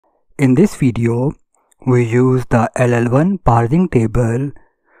In this video, we use the LL1 parsing table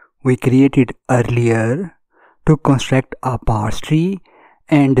we created earlier to construct a parse tree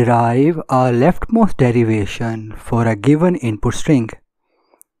and derive a leftmost derivation for a given input string.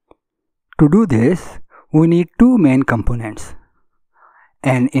 To do this, we need two main components,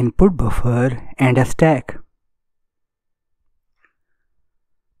 an input buffer and a stack.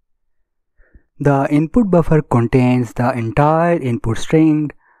 The input buffer contains the entire input string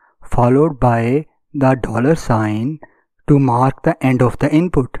followed by the $sign to mark the end of the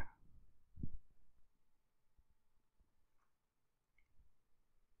input.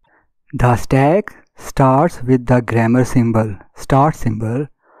 The stack starts with the grammar symbol, start symbol,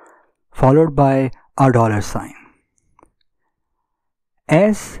 followed by a $sign.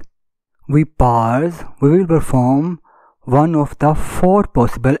 As we parse, we will perform one of the four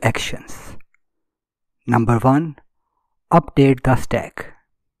possible actions. Number 1. Update the stack.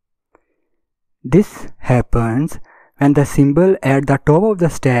 This happens when the symbol at the top of the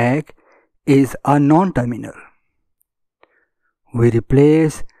stack is a non-terminal. We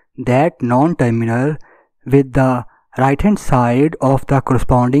replace that non-terminal with the right-hand side of the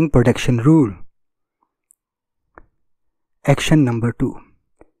corresponding protection rule. Action number 2.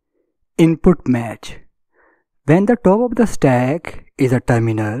 Input match. When the top of the stack is a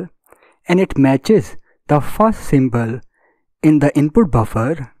terminal and it matches the first symbol in the input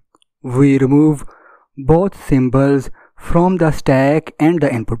buffer, we remove both symbols from the stack and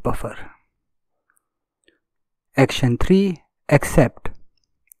the input buffer. Action 3. Accept.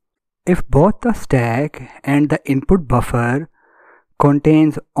 If both the stack and the input buffer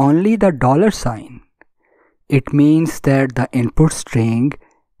contains only the $sign, it means that the input string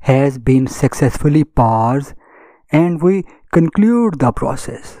has been successfully parsed and we conclude the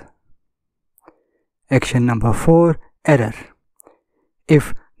process. Action number 4. Error.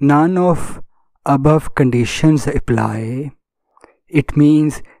 If none of above conditions apply, it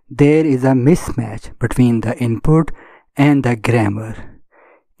means there is a mismatch between the input and the grammar,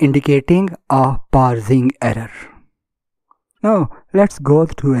 indicating a parsing error. Now let's go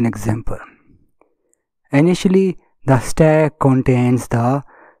through an example. Initially, the stack contains the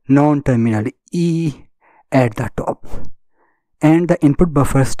non-terminal E at the top, and the input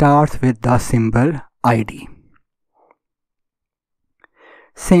buffer starts with the symbol ID.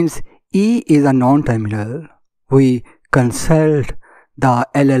 Since E is a non-terminal, we consult the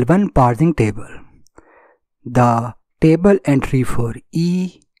LL1 parsing table. The table entry for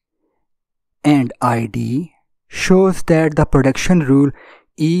E and ID shows that the protection rule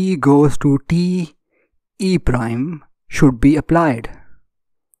E goes to T E prime should be applied.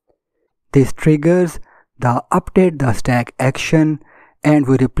 This triggers the update the stack action and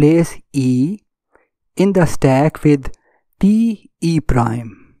we replace E in the stack with T E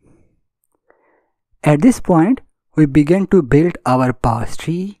prime. At this point, we begin to build our parse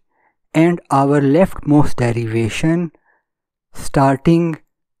tree and our leftmost derivation, starting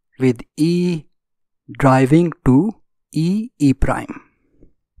with E driving to E prime.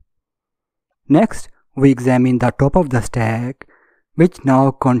 Next, we examine the top of the stack, which now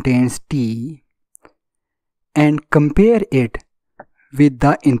contains T, and compare it with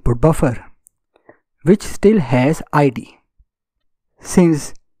the input buffer, which still has ID.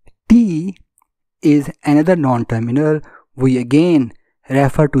 Since T is another non-terminal, we again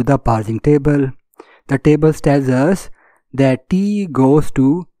refer to the parsing table. The table tells us that T goes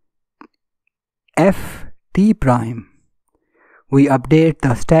to F T prime. We update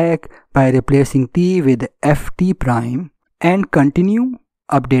the stack by replacing T with F T prime and continue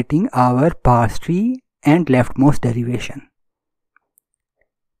updating our parse tree and leftmost derivation.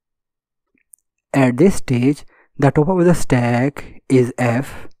 At this stage, the top of the stack is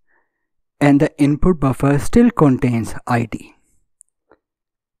F and the input buffer still contains ID.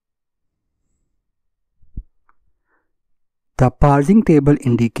 The parsing table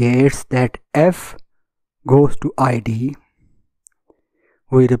indicates that F goes to ID.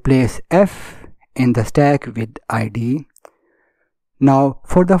 We replace F in the stack with ID. Now,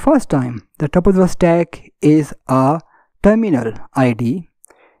 for the first time, the top of the stack is a terminal ID.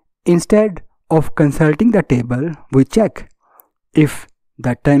 Instead of consulting the table, we check if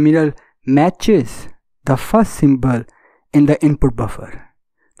the terminal matches the first symbol in the input buffer,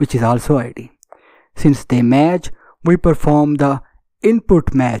 which is also ID. Since they match, we perform the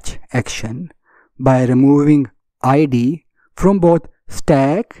input match action by removing ID from both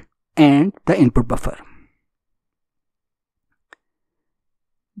stack and the input buffer.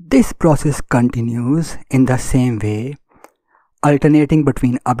 This process continues in the same way, alternating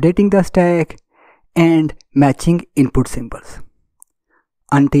between updating the stack and matching input symbols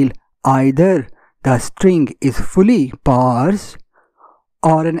until either the string is fully parsed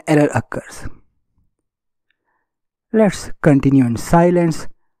or an error occurs. Let's continue in silence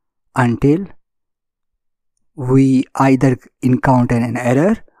until we either encounter an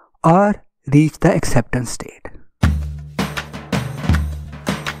error or reach the acceptance state.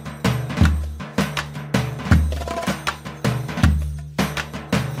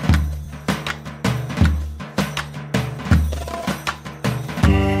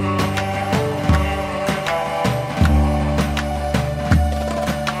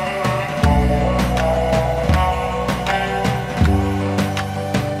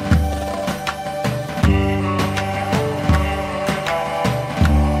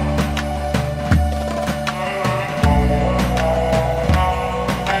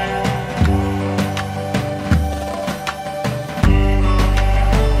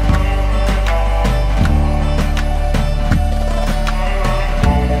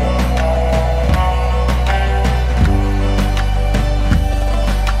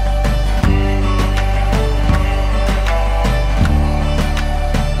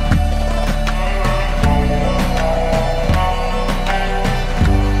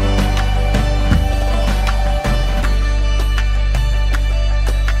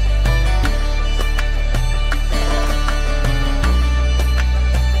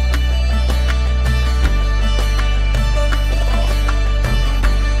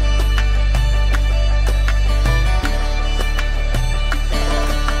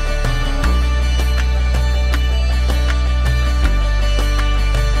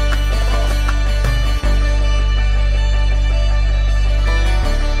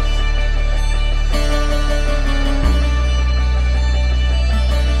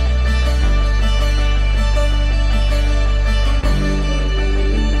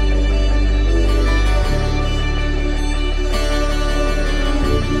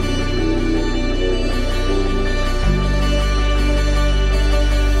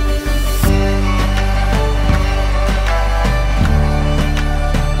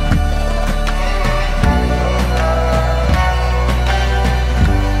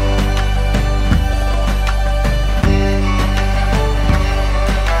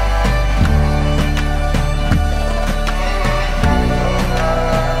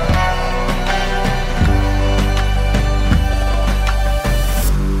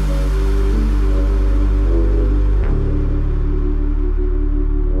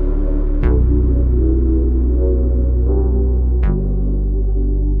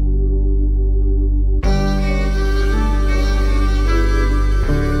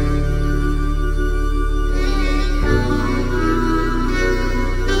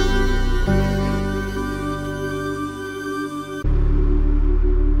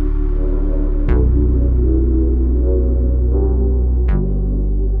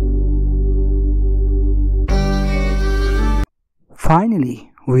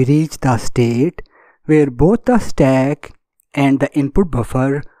 Finally, we reach the state where both the stack and the input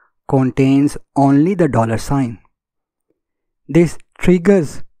buffer contains only the $sign. This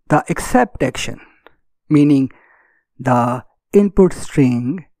triggers the accept action, meaning the input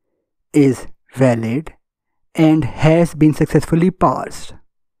string is valid and has been successfully parsed.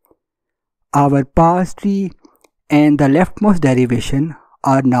 Our parse tree and the leftmost derivation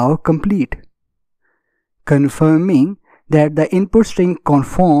are now complete, confirming that the input string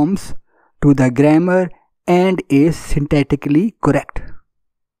conforms to the grammar and is syntactically correct.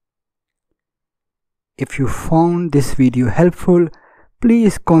 If you found this video helpful,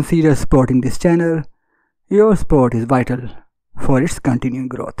 please consider supporting this channel. Your support is vital for its continuing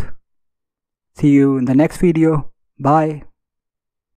growth. See you in the next video. Bye.